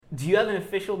Do you have an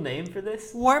official name for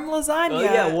this? Warm lasagna. Oh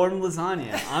yeah, Warm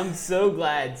Lasagna. I'm so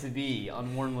glad to be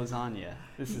on Warm Lasagna.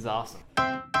 This is awesome.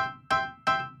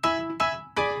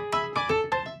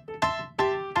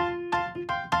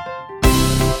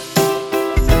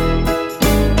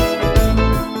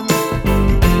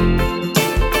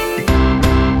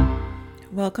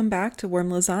 Welcome back to Warm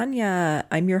Lasagna.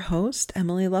 I'm your host,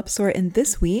 Emily Lepsor, and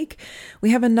this week we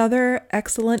have another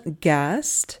excellent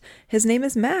guest. His name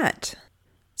is Matt.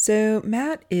 So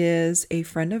Matt is a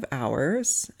friend of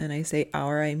ours, and I say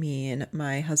our, I mean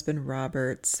my husband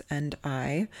Robert's and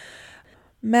I.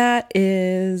 Matt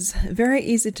is very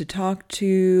easy to talk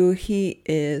to. He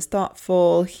is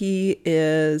thoughtful.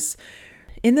 In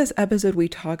this episode, we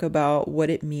talk about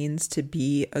what it means to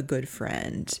be a good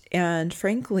friend. And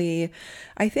frankly,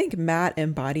 I think Matt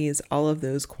embodies all of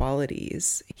those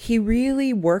qualities. He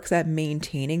really works at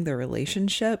maintaining the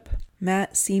relationship.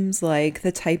 Matt seems like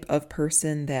the type of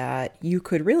person that you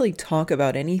could really talk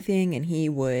about anything and he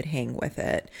would hang with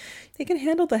it. He can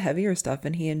handle the heavier stuff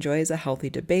and he enjoys a healthy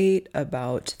debate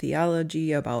about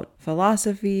theology, about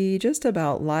philosophy, just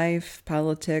about life,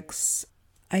 politics.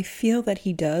 I feel that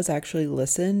he does actually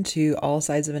listen to all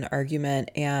sides of an argument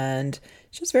and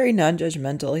he's just very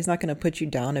non-judgmental. He's not going to put you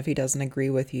down if he doesn't agree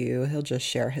with you. He'll just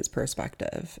share his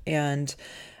perspective. And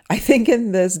I think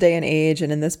in this day and age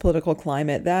and in this political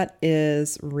climate, that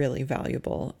is really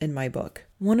valuable in my book.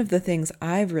 One of the things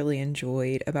I've really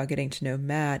enjoyed about getting to know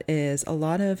Matt is a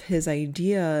lot of his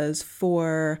ideas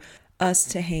for us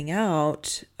to hang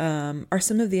out are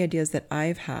some of the ideas that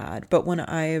I've had. But when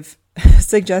I've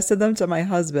suggested them to my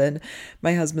husband's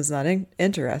not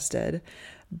interested.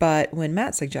 But when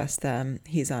Matt suggests them,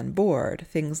 he's on board.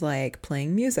 Things like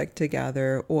playing music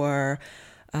together or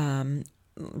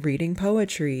reading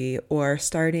poetry or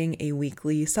starting a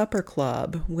weekly supper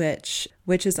club, which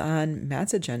is on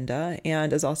Matt's agenda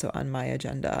and is also on my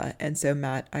agenda. And so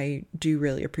Matt, I do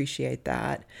really appreciate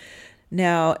that.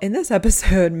 Now, in this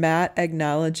episode, Matt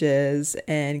acknowledges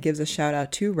and gives a shout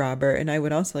out to Robert, and I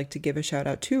would also like to give a shout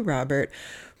out to Robert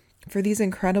for these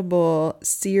incredible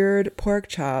seared pork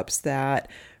chops that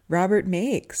Robert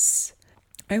makes.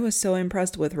 I was so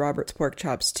impressed with Robert's pork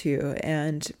chops too,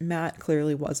 and Matt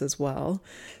clearly was as well.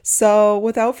 So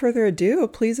without further ado,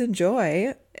 please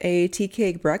enjoy a tea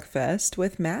cake breakfast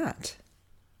with Matt.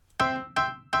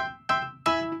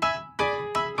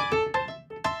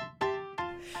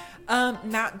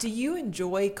 Matt, do you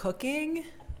enjoy cooking?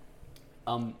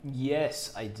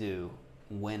 Yes, I do.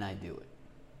 When I do it,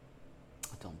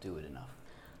 I don't do it enough.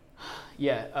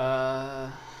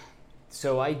 Yeah.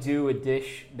 So I do a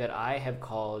dish that I have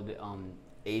called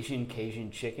Asian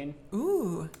Cajun chicken.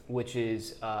 Ooh. Which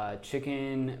is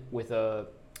chicken with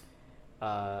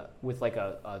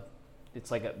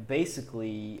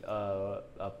basically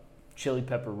a chili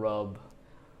pepper rub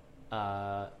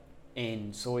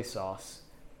in soy sauce.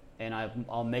 And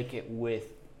I'll make it with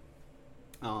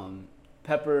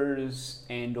peppers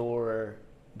and or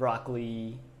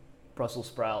broccoli, Brussels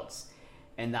sprouts,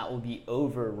 and that will be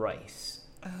over rice.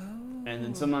 Oh. And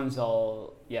then sometimes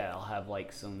I'll have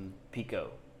like some pico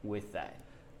with that.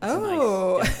 It's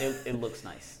oh. Nice, it looks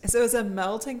nice. So it's a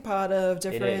melting pot of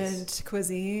different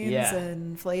cuisines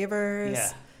and flavors.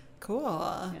 Yeah.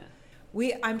 Cool.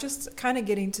 Yeah. I'm just kind of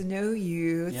getting to know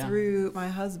you through my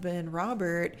husband,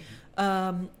 Robert.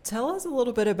 Tell us a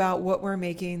little bit about what we're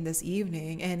making this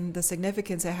evening and the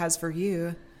significance it has for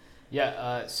you.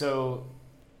 Yeah, so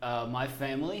my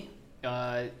family,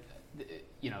 there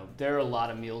are a lot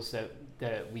of meals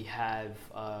that we have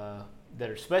that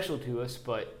are special to us,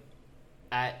 but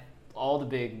at all the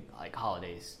big like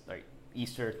holidays, like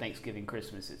Easter, Thanksgiving,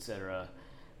 Christmas, etc.,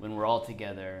 when we're all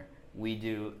together, we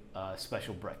do a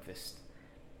special breakfast,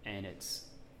 and it's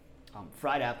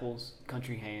fried apples,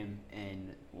 country ham,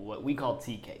 and what we call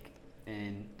tea cake.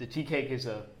 And the tea cake is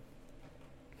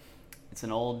it's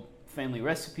an old family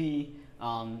recipe.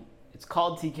 It's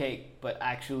called tea cake, but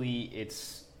actually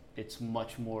it's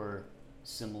much more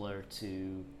similar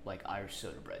to like Irish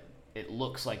soda bread. It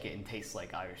looks like it and tastes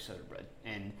like Irish soda bread.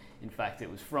 And in fact,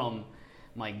 it was from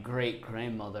my great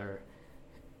grandmother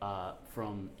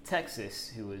from Texas,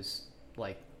 who was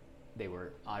like, they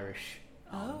were Irish.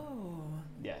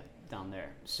 Down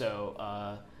there. So,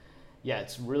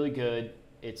 it's really good.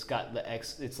 It's got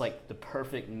it's like the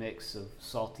perfect mix of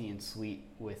salty and sweet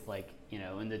with like,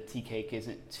 and the tea cake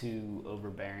isn't too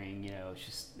overbearing,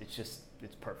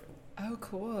 it's perfect. Oh,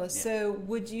 cool. Yeah. So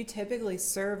would you typically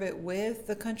serve it with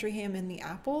the country ham and the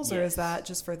apples, or is that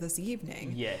just for this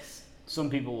evening? Yes. Some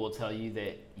people will tell you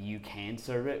that you can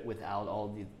serve it without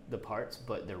all the parts,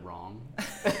 but they're wrong.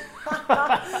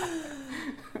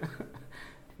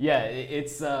 Yeah,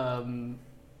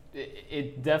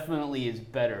 it definitely is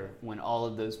better when all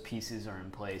of those pieces are in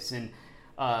place. And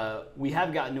we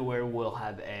have gotten to where we'll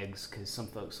have eggs because some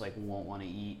folks like won't want to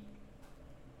eat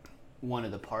one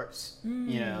of the parts.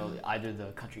 You know, either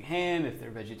the country ham if they're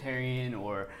vegetarian,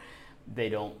 or they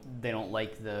don't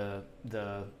like the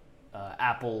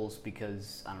apples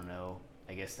because I don't know.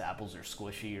 I guess the apples are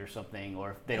squishy or something,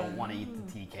 or if they don't want to eat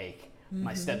the tea cake.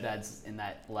 My stepdad's in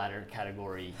that latter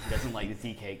category. He doesn't like the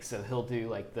tea cake, so he'll do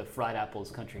like the fried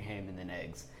apples, country ham, and then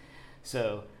eggs.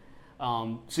 So,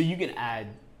 so you can add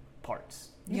parts.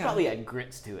 You probably add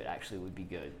grits to it. Actually, would be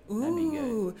good. That'd be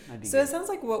good. That'd be So good. it sounds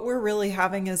like what we're really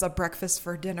having is a breakfast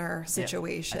for dinner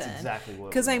situation. That's exactly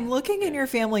what. Because I'm looking in your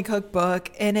family cookbook,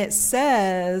 and it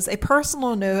says a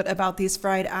personal note about these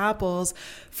fried apples.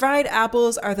 Fried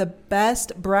apples are the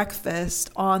best breakfast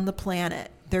on the planet.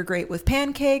 They're great with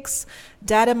pancakes.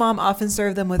 Dad and Mom often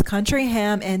serve them with country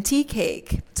ham and tea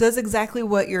cake. So that's exactly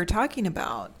what you're talking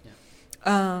about.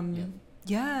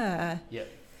 Yeah. Yep.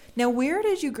 Now, where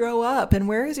did you grow up, and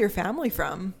where is your family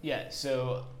from? Yeah,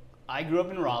 so I grew up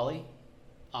in Raleigh,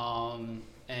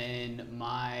 and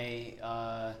my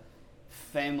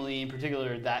family, in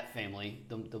particular, that family,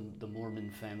 the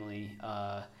Mormon family,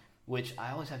 which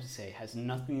I always have to say has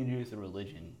nothing to do with the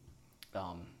religion,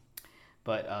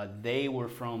 but they were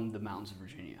from the mountains of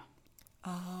Virginia.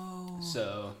 Oh.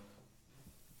 So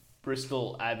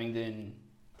Bristol, Abingdon,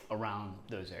 around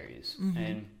those areas,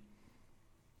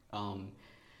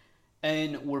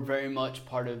 and we're very much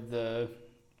part of the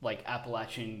like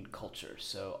Appalachian culture.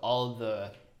 So all of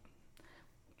the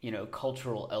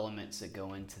cultural elements that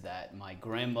go into that. My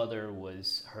grandmother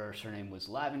her surname was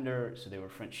Lavender, so they were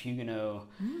French Huguenot.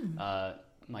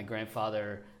 My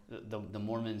grandfather, the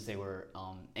Mormons, they were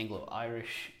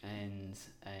Anglo-Irish, and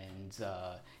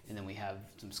then we have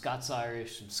some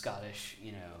Scots-Irish, some Scottish.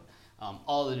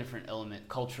 All the different element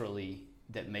culturally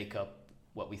that make up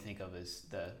what we think of as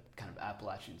the kind of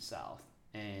Appalachian South,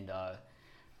 and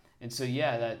so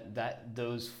yeah,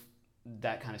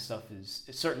 that kind of stuff is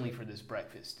certainly for this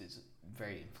breakfast is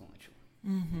very influential.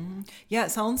 Yeah,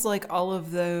 it sounds like all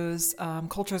of those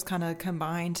cultures kind of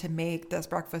combine to make this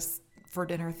breakfast for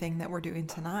dinner thing that we're doing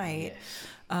tonight.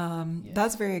 Yes.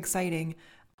 That's very exciting.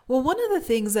 Well, one of the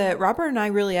things that Robert and I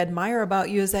really admire about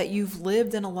you is that you've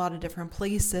lived in a lot of different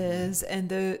places,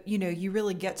 and you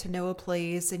really get to know a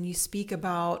place, and you speak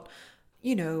about,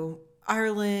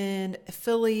 Ireland,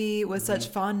 Philly with such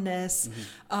fondness.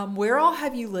 Where all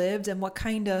have you lived, and what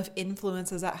kind of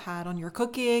influence has that had on your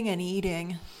cooking and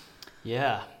eating?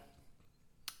 Yeah.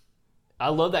 I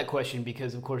love that question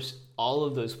because, of course, all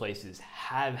of those places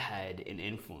have had an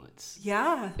influence.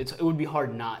 Yeah. It would be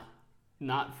hard not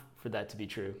for that to be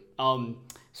true.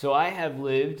 So I have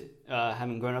lived,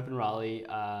 having grown up in Raleigh,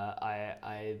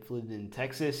 I've lived in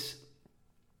Texas.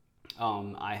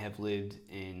 I have lived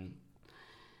in,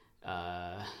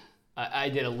 I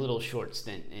did a little short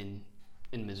stint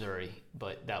in Missouri,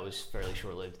 but that was fairly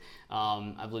short-lived.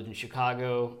 I've lived in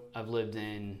Chicago. I've lived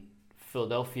in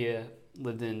Philadelphia.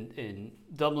 Lived in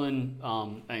Dublin.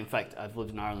 In fact, I've lived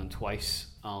in Ireland twice.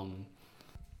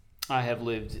 I have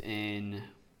lived in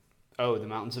the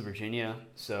mountains of Virginia,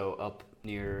 so up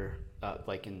near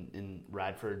like in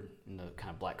Radford, in the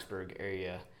kind of Blacksburg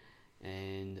area,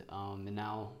 and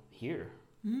now here.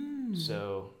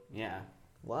 So yeah,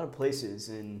 a lot of places,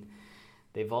 and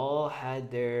they've all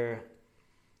had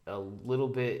a little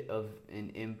bit of an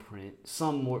imprint,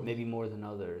 some more, maybe more than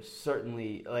others.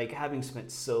 Certainly, like having spent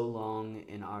so long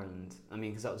in Ireland,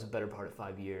 because that was a better part of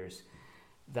 5 years,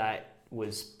 that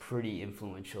was pretty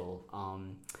influential.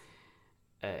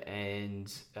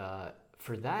 And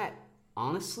for that,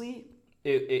 honestly,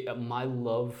 my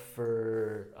love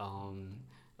for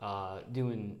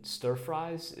doing stir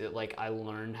fries, I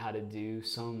learned how to do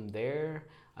some there.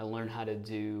 I learned how to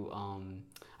do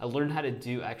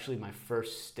actually my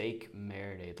first steak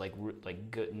marinade,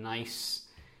 like good, nice,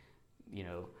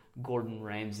 Gordon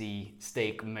Ramsay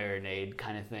steak marinade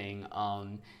kind of thing.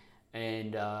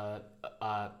 And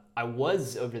I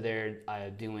was over there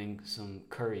doing some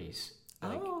curries,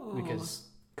 because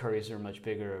curries are much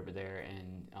bigger over there,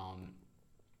 and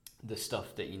the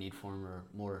stuff that you need for them are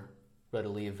more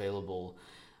readily available.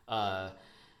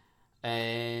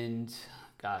 And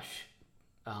gosh,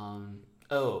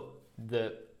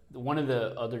 one of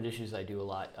the other dishes I do a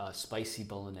lot, spicy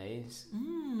bolognese.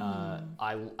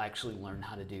 I actually learned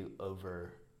how to do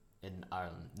over in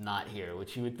Ireland, not here,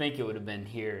 which you would think it would have been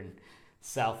here in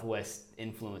Southwest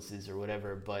influences or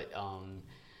whatever, but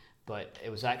it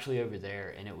was actually over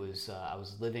there, and it was I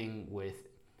was living with.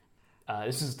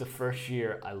 This is the first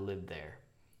year I lived there,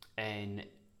 and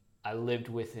I lived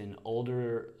with an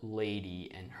older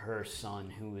lady and her son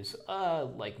who was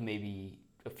like maybe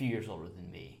a few years older than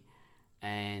me.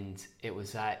 And it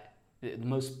was at the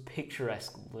most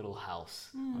picturesque little house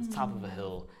on the top of a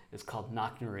hill. It's called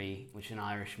Knocknarea, which in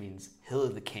Irish means Hill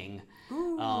of the King.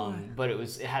 But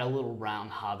it had a little round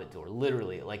hobbit door,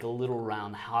 literally like a little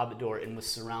round hobbit door, and was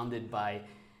surrounded by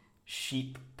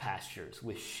sheep pastures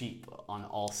with sheep on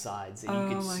all sides. And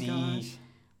you could see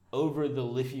over the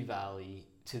Liffey Valley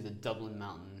to the Dublin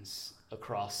Mountains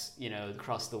across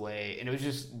the way, and it was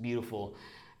just beautiful.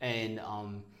 And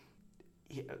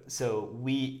so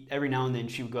we, every now and then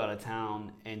she would go out of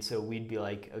town, and so we'd be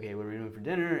like, okay, what are we doing for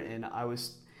dinner? And I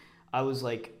was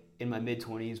like in my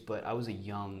mid-20s, but I was a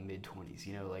young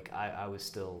mid-20s, like I was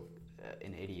still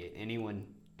an idiot. Anyone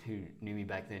who knew me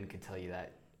back then could tell you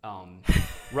that.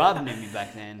 Rob knew me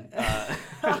back then.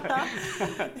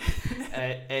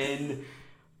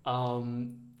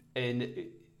 And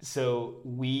so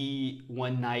we,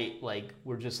 one night, like,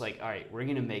 we're just like, all right, we're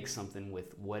going to make something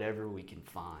with whatever we can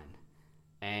find.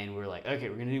 And we're like, okay,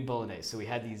 we're going to do bolognese. So we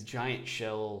had these giant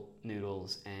shell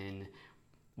noodles, and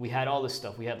we had all this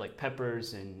stuff. We had like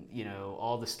peppers and,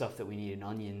 all the stuff that we needed,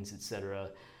 onions, etc.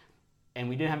 And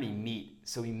we didn't have any meat.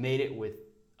 So we made it with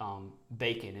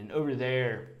bacon. And over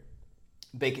there,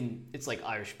 bacon, it's like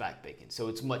Irish back bacon. So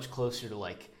it's much closer to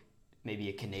like maybe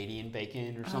a Canadian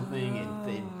bacon or something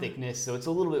in thickness. So it's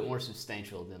a little bit more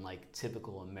substantial than like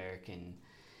typical American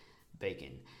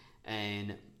bacon.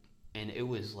 And it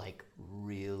was like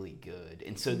really good.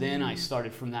 And so then I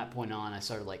started, from that point on, I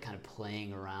started like kind of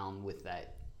playing around with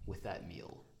that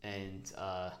meal. And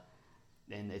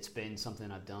it's been something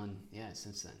I've done,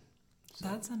 since then. So,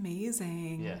 that's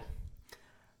amazing. Yeah.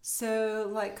 So,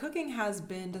 like, cooking has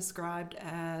been described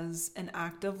as an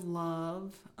act of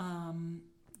love.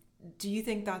 Do you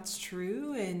think that's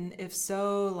true? And if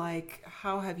so, like,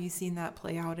 how have you seen that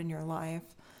play out in your life?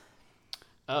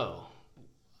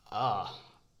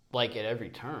 Like at every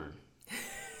turn.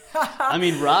 I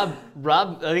mean, Rob,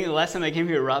 I think the last time I came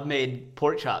here, Rob made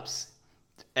pork chops,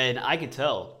 and I could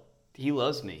tell he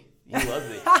loves me. He loves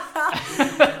me.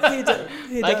 He does.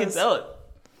 I can tell it.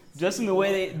 Just in the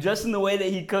way that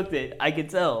he cooked it, I could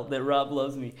tell that Rob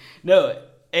loves me. No,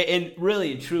 and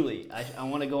really and truly, I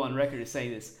want to go on record as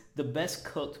saying this: the best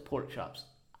cooked pork chops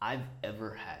I've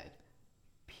ever had.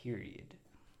 Period.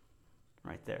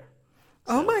 Right there.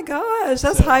 Oh my gosh,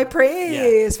 that's high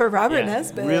praise for Robert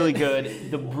Nesbitt. Really good.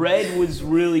 The bread was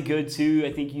really good too.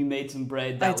 I think you made some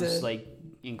bread that was like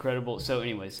incredible. So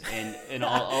anyways, and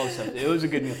all the stuff. It was a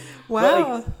good meal. Wow. But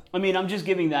like, I mean, I'm just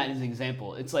giving that as an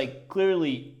example. It's like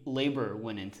clearly labor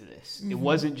went into this. Mm-hmm. It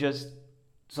wasn't just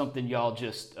something y'all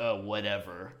just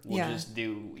whatever. We'll just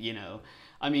do,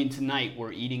 I mean, tonight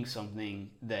we're eating something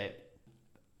that,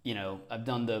 I've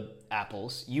done the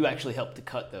apples. You actually helped to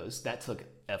cut those. That took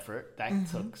effort. That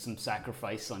took some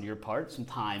sacrifice on your part, some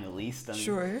time at least.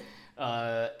 Sure.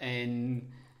 And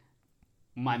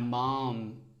my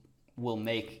mom will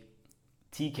make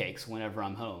tea cakes whenever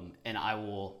I'm home, and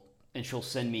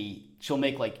she'll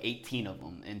make like 18 of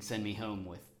them and send me home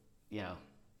with,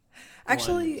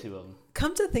 Actually, 1 or 2 of them.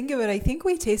 Come to think of it, I think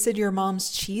we tasted your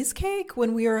mom's cheesecake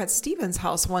when we were at Steven's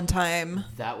house one time.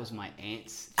 That was my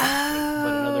aunt's cheesecake,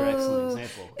 but another excellent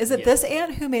example. Is it this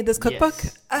aunt who made this cookbook?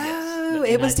 Yes. Oh, Yes.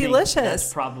 it was delicious.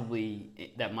 That's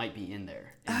probably, that might be in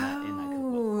there. In that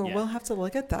cookbook. Yeah. We'll have to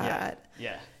look at that.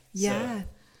 Yeah.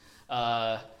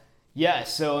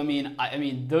 So I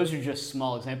mean, those are just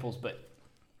small examples, but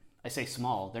I say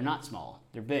small. They're not small.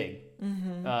 They're big.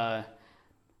 Mm-hmm.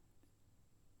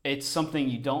 It's something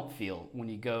you don't feel when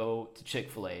you go to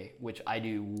Chick-fil-A, which I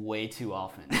do way too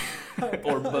often,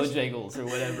 or Bojangles or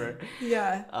whatever.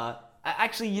 Yeah.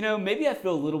 Actually, maybe I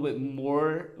feel a little bit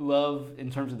more love in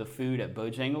terms of the food at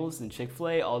Bojangles than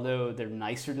Chick-fil-A, although they're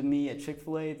nicer to me at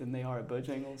Chick-fil-A than they are at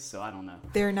Bojangles, so I don't know.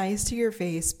 They're nice to your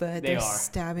face, but they're are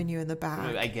stabbing you in the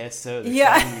back. I guess so. They're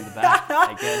stabbing you in the back,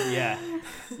 I guess.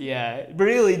 Yeah.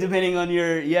 Really, depending on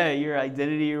your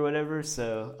identity or whatever.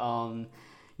 So,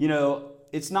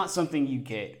 it's not something you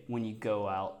get when you go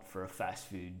out for a fast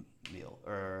food meal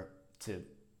or to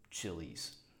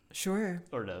Chili's. Sure.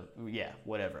 Or to,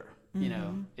 whatever.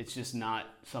 It's just not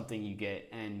something you get.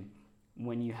 And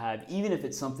when you have, even if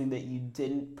it's something that you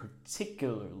didn't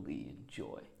particularly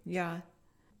enjoy. Yeah.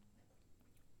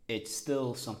 It's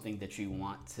still something that you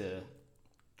want to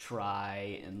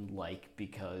try and like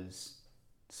because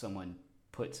someone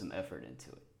put some effort into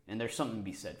it. And there's something to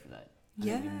be said for that. I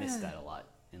think we miss that a lot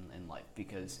in life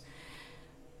because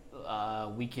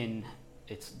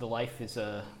life is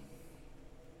a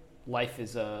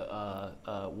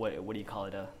what do you call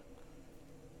it?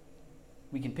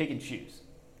 We can pick and choose.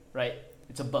 right?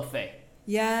 It's a buffet.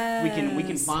 Yes. We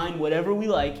can find whatever we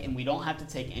like, and we don't have to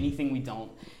take anything we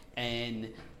don't. And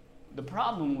the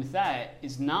problem with that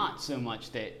is not so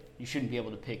much that you shouldn't be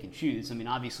able to pick and choose. I mean,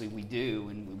 obviously we do,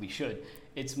 and we should.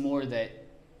 It's more that,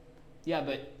 yeah,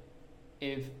 but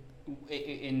if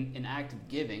in an act of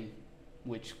giving,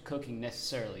 which cooking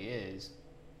necessarily is,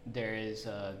 there is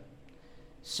a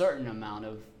certain amount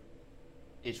of,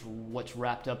 it's what's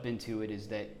wrapped up into it is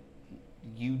that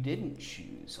you didn't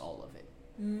choose all of it,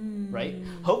 right?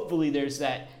 Hopefully there's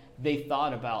that, they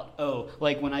thought about,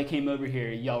 like when I came over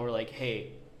here, y'all were like,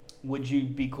 hey, would you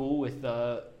be cool with,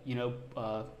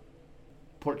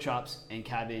 pork chops and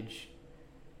cabbage?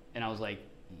 And I was like,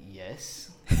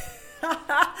 yes.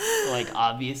 Like,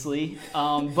 obviously.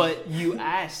 But you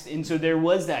asked, and so there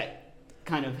was that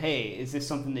kind of, hey, is this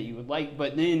something that you would like?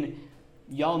 But then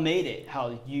y'all made it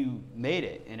how you made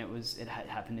it, and it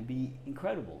happened to be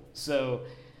incredible. So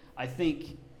I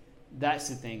think that's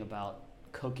the thing about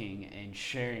cooking and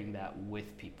sharing that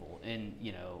with people, and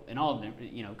and all of them,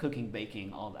 cooking,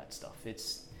 baking, all that stuff.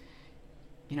 It's,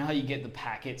 how you get the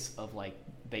packets of like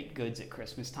baked goods at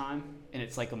Christmas time, and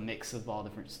it's like a mix of all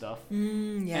different stuff.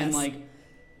 Yes. And like,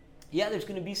 yeah, there's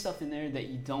going to be stuff in there that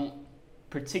you don't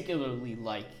particularly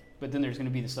like, but then there's going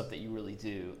to be the stuff that you really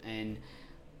do, and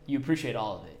you appreciate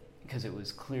all of it because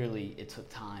it took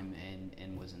time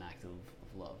and was an act of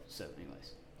love. So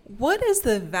anyways. What is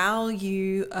the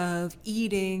value of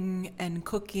eating and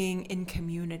cooking in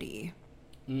community?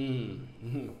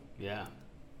 Yeah.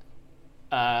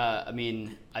 I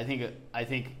mean, I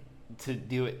think to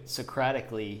do it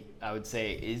Socratically, I would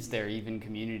say, is there even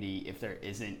community if there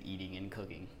isn't eating and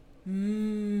cooking?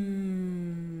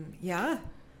 Yeah.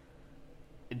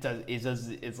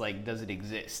 It's like, does it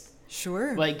exist?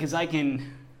 Sure. Like, because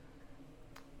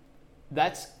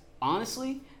that's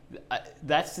honestly,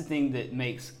 that's the thing that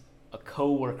makes a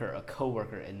coworker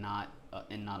and not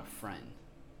a friend.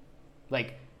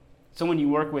 Like, someone you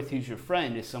work with who's your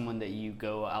friend is someone that you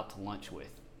go out to lunch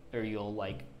with, or you'll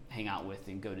like hang out with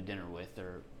and go to dinner with,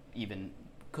 or even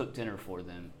cook dinner for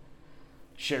them,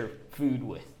 share food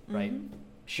with, right?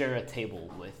 Share a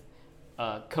table with.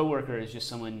 A coworker is just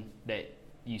someone that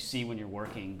you see when you're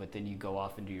working, but then you go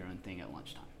off and do your own thing at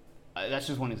lunchtime. That's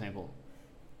just one example.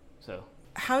 So,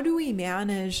 how do we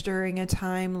manage during a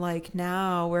time like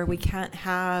now where we can't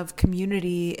have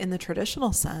community in the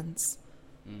traditional sense?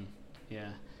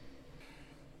 Yeah.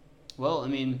 Well, I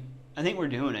mean, I think we're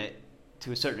doing it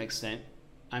to a certain extent.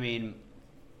 I mean,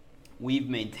 we've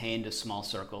maintained a small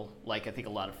circle, like I think a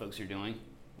lot of folks are doing.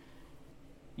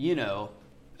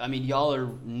 I mean, y'all are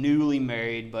newly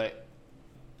married, but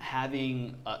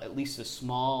having at least a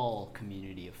small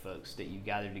community of folks that you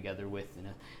gather together with in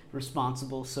a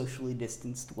responsible, socially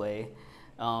distanced way,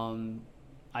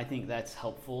 I think that's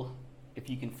helpful if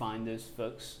you can find those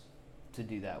folks to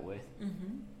do that with.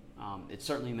 It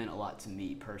certainly meant a lot to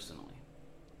me personally.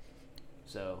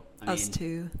 So, Us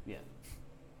too. Yeah.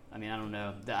 I mean, I don't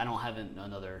know. I don't have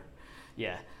another.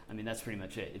 Yeah. I mean, that's pretty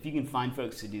much it. If you can find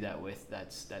folks to do that with,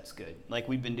 that's good. Like,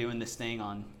 we've been doing this thing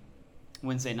on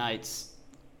Wednesday nights,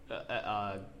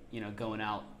 going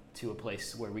out to a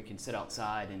place where we can sit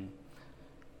outside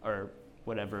or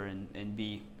whatever and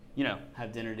be,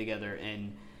 have dinner together.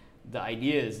 And the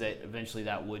idea is that eventually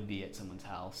that would be at someone's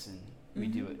house, and we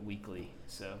do it weekly.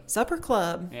 So Supper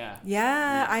Club.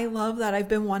 Yeah, I love that. I've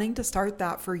been wanting to start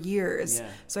that for years. Yeah.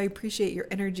 So I appreciate your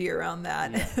energy around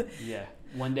that. Yeah.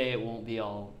 One day it won't be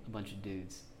all a bunch of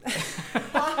dudes.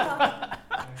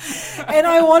 And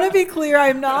I want to be clear,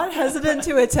 I'm not hesitant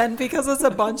to attend because it's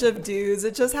a bunch of dudes.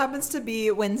 It just happens to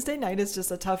be Wednesday night is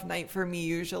just a tough night for me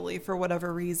usually for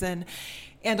whatever reason.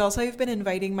 And also I've been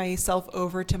inviting myself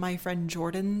over to my friend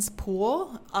Jordan's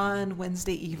pool on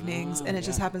Wednesday evenings, and it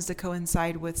just happens to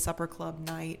coincide with Supper Club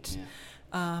night.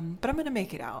 Yeah. But I'm going to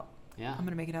make it out. Yeah. I'm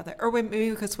going to make it out there. Or maybe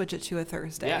we could switch it to a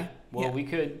Thursday. Yeah. Well, we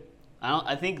could.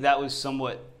 I think that was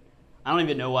somewhat. I don't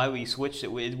even know why we switched it.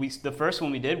 The first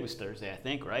one we did was Thursday, I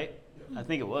think, right? Yeah. I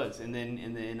think it was, and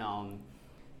then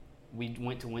we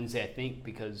went to Wednesday, I think,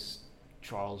 because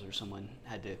Charles or someone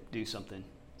had to do something.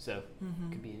 So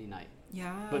it could be any night.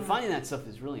 Yeah. But finding that stuff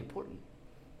is really important.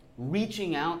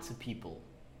 Reaching out to people.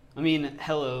 I mean,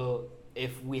 hello.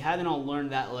 If we hadn't all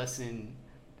learned that lesson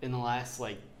in the last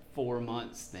 4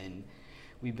 months, then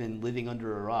we've been living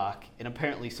under a rock, and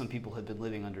apparently some people have been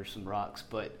living under some rocks.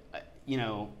 But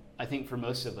I think for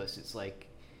most of us, it's like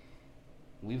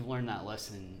we've learned that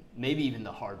lesson, maybe even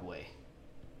the hard way,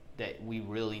 that we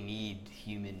really need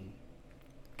human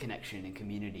connection and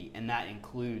community, and that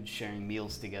includes sharing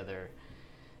meals together.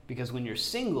 Because when you're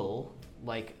single,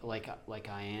 like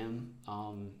I am,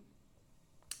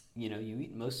 you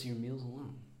eat most of your meals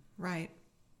alone. Right.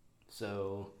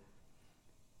 So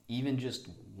even just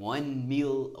one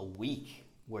meal a week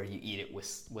where you eat it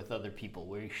with other people,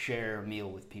 where you share a meal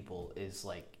with people, is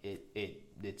like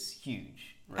it's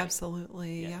huge. Right?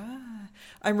 Absolutely. Yeah.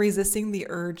 I'm resisting the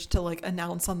urge to like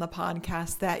announce on the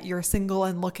podcast that you're single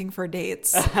and looking for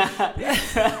dates.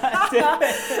 Yes.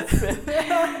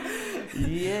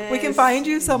 We can find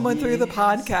you someone through the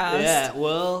podcast. Yeah,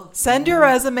 well, send your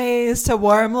resumes to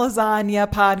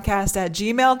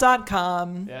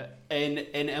warmlasagnapodcast@gmail.com. Yeah. And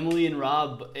Emily and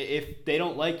Rob, if they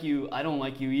don't like you, I don't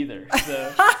like you either.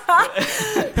 So.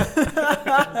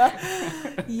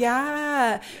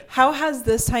 Yeah. How has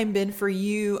this time been for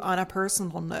you on a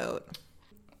personal note?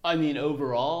 I mean,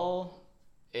 overall,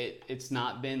 it's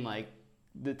not been like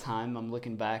the time I'm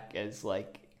looking back as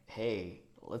like, hey,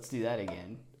 let's do that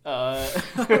again. Right.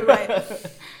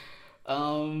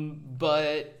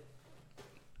 But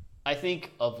I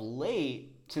think of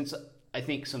late, since I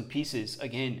think some pieces,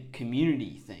 again,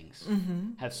 community things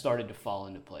have started to fall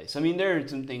into place. I mean, there are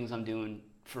some things I'm doing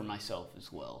for myself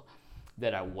as well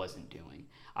that I wasn't doing.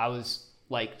 I was,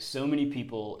 like so many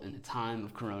people in the time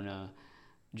of Corona,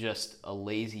 just a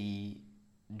lazy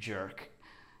jerk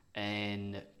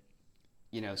and,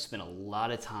 spent a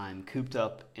lot of time cooped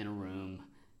up in a room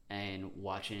and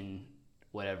watching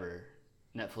whatever,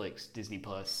 Netflix, Disney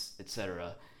Plus,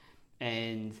 etc.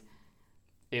 And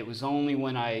it was only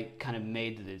when I kind of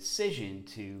made the decision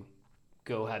to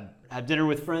go have dinner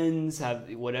with friends, have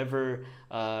whatever,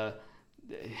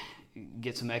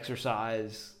 get some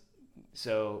exercise.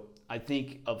 So I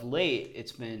think of late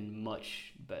it's been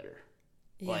much better,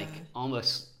 like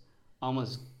almost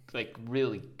like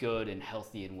really good and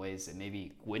healthy in ways that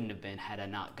maybe wouldn't have been had I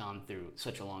not gone through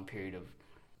such a long period of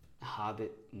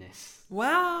hobbitness.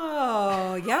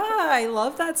 Wow. Yeah, I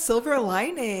love that silver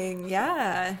lining.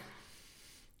 Yeah.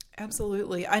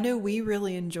 Absolutely. I know we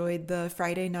really enjoyed the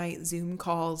Friday night Zoom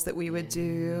calls that we would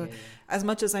do. As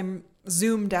much as I'm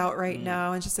zoomed out right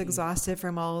now and just exhausted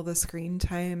from all of the screen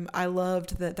time, I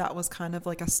loved that was kind of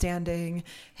like a standing,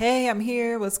 hey, I'm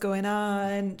here, what's going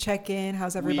on, check in,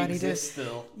 how's everybody doing?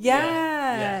 Still.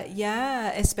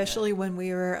 Yeah. Especially when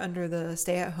we were under the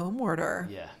stay-at-home order.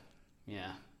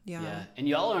 Yeah. And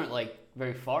y'all aren't like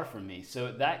very far from me,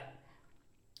 so that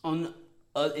in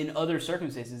other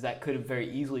circumstances, that could have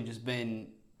very easily just been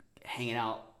hanging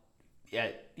out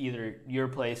at either your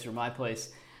place or my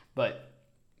place. But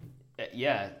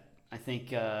I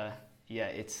think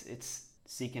it's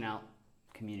seeking out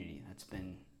community. It's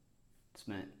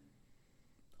meant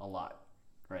a lot,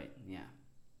 right? Yeah.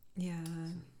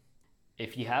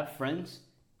 If you have friends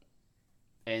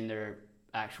and they're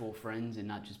actual friends and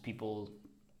not just people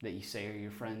that you say are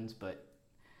your friends, but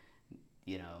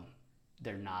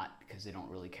they're not because they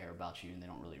don't really care about you and they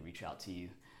don't really reach out to you.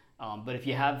 But if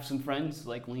you have some friends,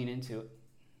 like, lean into it,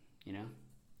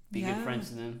 be good friends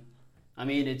to them. I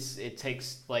mean, it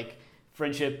takes, like,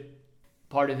 friendship.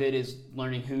 Part of it is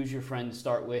learning who's your friend to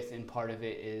start with, and part of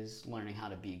it is learning how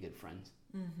to be good friends.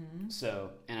 Mm-hmm. So,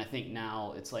 and I think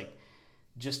now it's like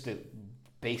just the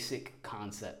basic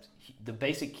concept, the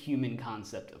basic human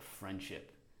concept of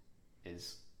friendship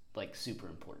is like super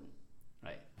important,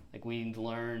 right? Like, we need to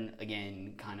learn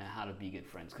again kind of how to be good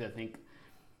friends, because I think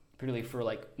particularly for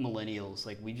like millennials,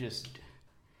 like, we just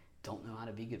don't know how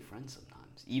to be good friends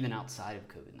sometimes, even outside of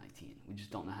COVID-19. We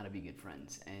just don't know how to be good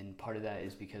friends, and part of that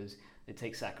is because it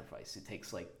takes sacrifice. It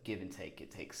takes like give and take.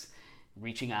 It takes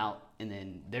reaching out, and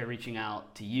then they're reaching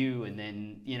out to you, and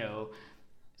then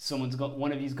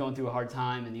one of you's going through a hard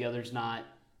time and the other's not,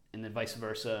 and then vice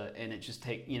versa. And it just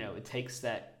it takes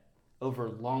that over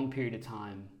a long period of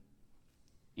time.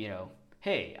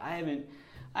 Hey, I haven't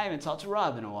talked to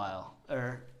Rob in a while,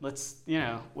 or let's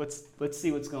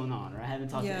see what's going on, or I haven't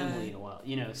talked to Emily in a while.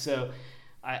 So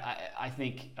I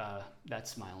think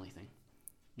that's my only thing.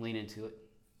 Lean into it.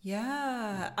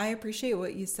 Yeah, I appreciate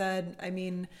what you said. I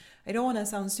mean, I don't want to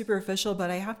sound superficial,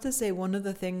 but I have to say one of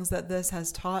the things that this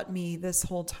has taught me this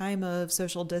whole time of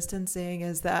social distancing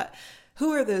is that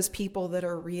who are those people that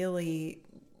are really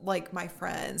like my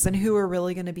friends, and who are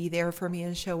really going to be there for me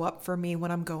and show up for me when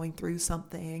I'm going through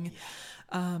something.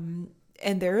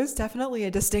 And there is definitely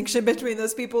a distinction between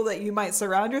those people that you might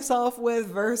surround yourself with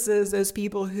versus those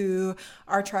people who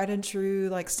are tried and true,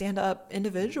 like stand-up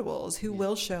individuals who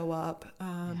will show up.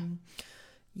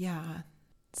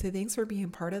 So thanks for being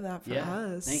part of that for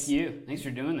us. Thank you. Thanks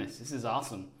for doing this. This is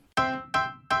awesome.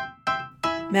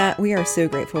 Matt, we are so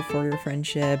grateful for your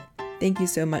friendship. Thank you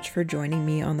so much for joining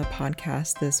me on the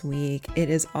podcast this week. It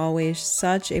is always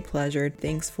such a pleasure.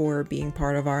 Thanks for being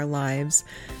part of our lives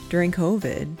during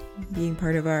COVID, being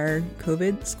part of our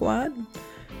COVID squad,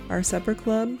 our supper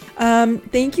club.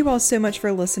 Thank you all so much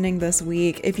for listening this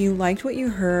week. If you liked what you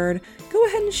heard, go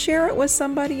ahead and share it with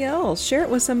somebody else. Share it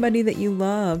with somebody that you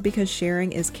love, because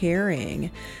sharing is caring.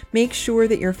 Make sure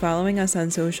that you're following us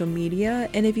on social media.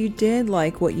 And if you did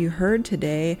like what you heard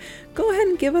today, go ahead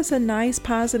and give us a nice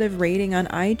positive rating on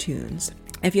iTunes.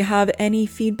 If you have any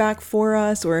feedback for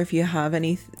us, or if you have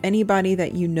anybody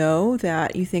that you know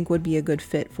that you think would be a good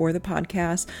fit for the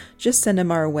podcast, just send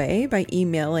them our way by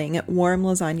emailing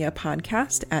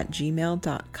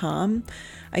warmlasagnapodcast@gmail.com.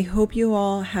 I hope you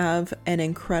all have an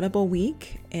incredible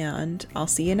week, and I'll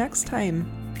see you next time.